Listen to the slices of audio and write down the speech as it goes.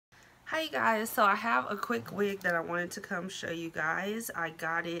Hi guys, so I have a quick wig that I wanted to come show you guys. I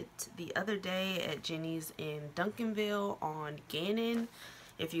got it the other day at Jenny's in Duncanville on Gannon.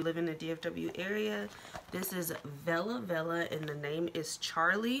 If you live in the DFW area, this is Vella Vella and the name is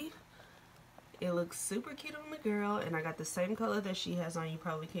Charlie. It looks super cute on the girl and I got the same color that she has on. You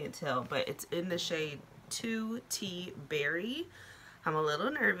probably can't tell, but it's in the shade 2T Berry. I'm a little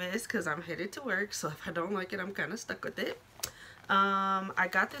nervous because I'm headed to work, so if I don't like it, I'm kind of stuck with it. I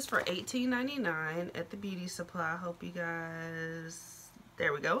got this for $18.99 at the beauty supply. I hope you guys,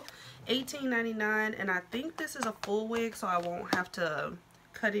 there we go, $18.99, and I think this is a full wig, so I won't have to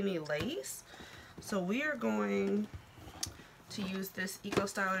cut any lace. So we are going to use this Eco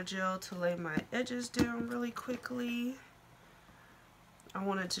Styler gel to lay my edges down really quickly. I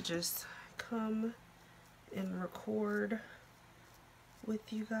wanted to just come and record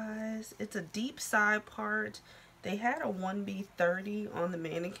with you guys. It's a deep side part. They had a 1B30 on the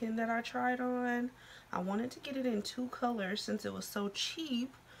mannequin that I tried on. I wanted to get it in two colors since it was so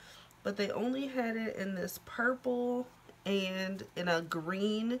cheap, but they only had it in this purple and in a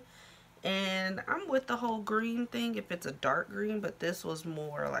green, and I'm with the whole green thing if it's a dark green, but this was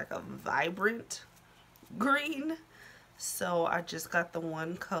more like a vibrant green, so I just got the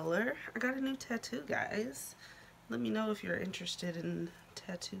one color. I got a new tattoo, guys. Let me know if you're interested in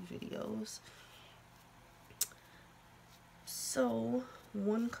tattoo videos. So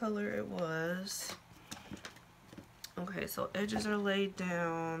one color it was. Okay, so edges are laid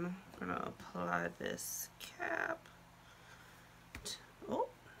down. I'm gonna apply this cap. Oh,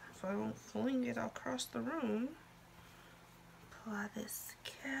 if I don't fling it across the room. Apply this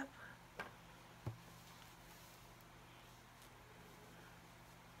cap.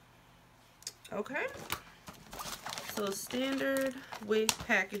 Okay. So standard wig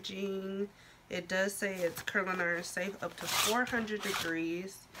packaging. It does say it's curling iron safe up to 400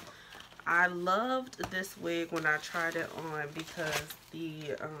 degrees. I loved this wig when I tried it on because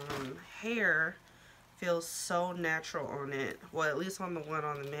the hair feels so natural on it. Well, at least on the one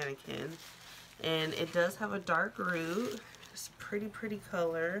on the mannequin. And it does have a dark root. It's a pretty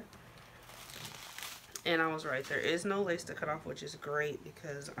color. And I was right. There is no lace to cut off, which is great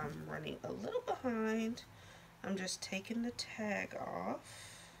because I'm running a little behind. I'm just taking the tag off.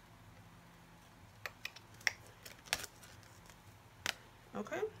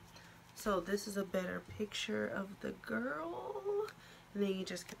 Okay, so this is a better picture of the girl, and then you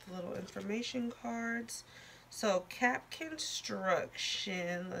just get the little information cards. So cap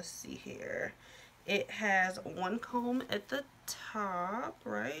construction, let's see here. It has one comb at the top,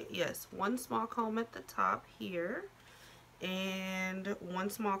 right? Yes, one small comb at the top here, and one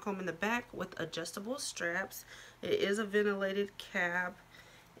small comb in the back with adjustable straps. It is a ventilated cap.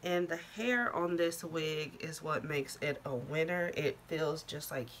 And the hair on this wig is what makes it a winner. It feels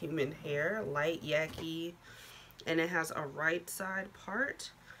just like human hair, light, yucky, and it has a right side part.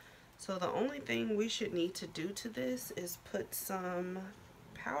 So the only thing we should need to do to this is put some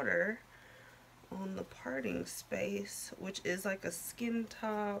powder on the parting space, which is like a skin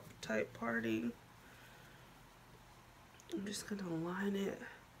top type parting. I'm just gonna line it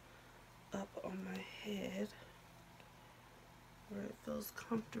up on my head where it feels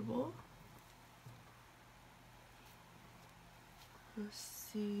comfortable. Let's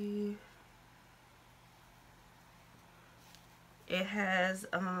see. It has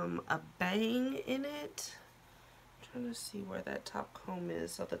a bang in it. I'm trying to see where that top comb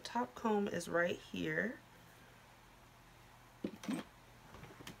is. So the top comb is right here.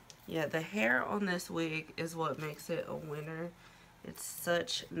 Yeah, the hair on this wig is what makes it a winner. It's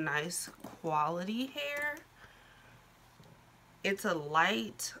such nice quality hair. It's a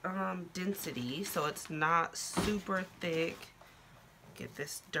light density, so it's not super thick. Get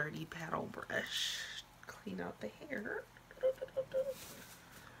this dirty paddle brush, clean out the hair.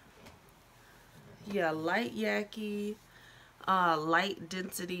 Yeah, light yucky, light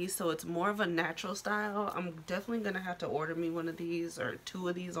density, so it's more of a natural style. I'm definitely gonna have to order me one of these or two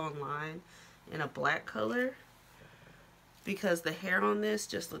of these online in a black color, because the hair on this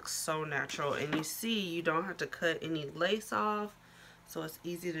just looks so natural, and you see you don't have to cut any lace off, so it's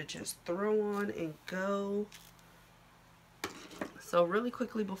easy to just throw on and go. So really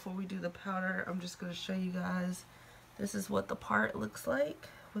quickly before we do the powder, I'm just going to show you guys, this is what the part looks like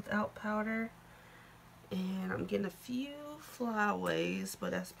without powder, and I'm getting a few flyaways, but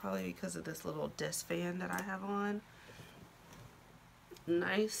that's probably because of this little desk fan that I have on.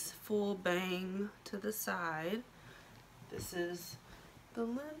 Nice full bang to the side. This is the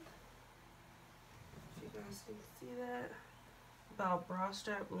length, if you guys can see that, about bra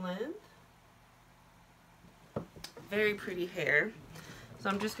strap length. Very pretty hair. So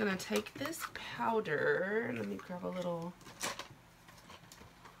I'm just going to take this powder, let me grab a little,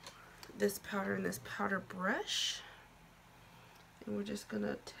 this powder and this powder brush, and we're just going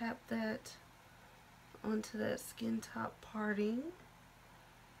to tap that onto that skin top parting.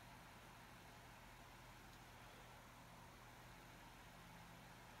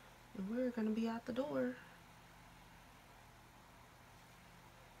 And we're going to be out the door.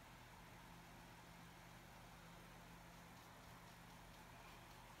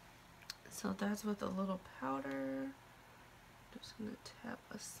 So that's with a little powder. Just going to tap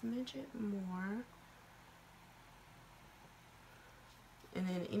a smidget more. And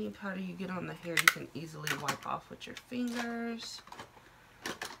then any powder you get on the hair, you can easily wipe off with your fingers.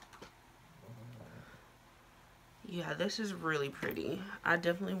 Yeah, this is really pretty. I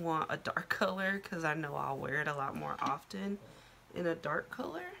definitely want a dark color because I know I'll wear it a lot more often in a dark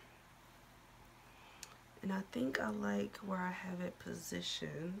color. And I think I like where I have it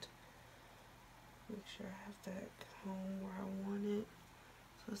positioned. Make sure I have that comb where I want it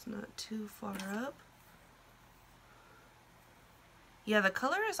so it's not too far up. Yeah, the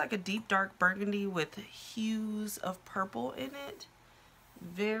color is like a deep dark burgundy with hues of purple in it.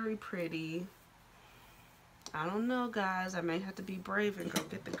 Very pretty. I don't know, guys. I may have to be brave and go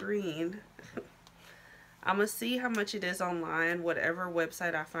get the green. I'm going to see how much it is online. Whatever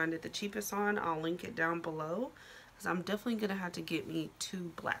website I find it the cheapest on, I'll link it down below. Because I'm definitely going to have to get me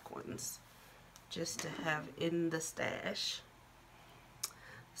 2 black ones just to have in the stash.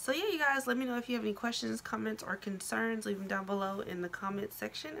 So yeah, you guys, let me know if you have any questions, comments, or concerns. Leave them down below in the comment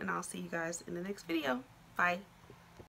section, and I'll see you guys in the next video. Bye.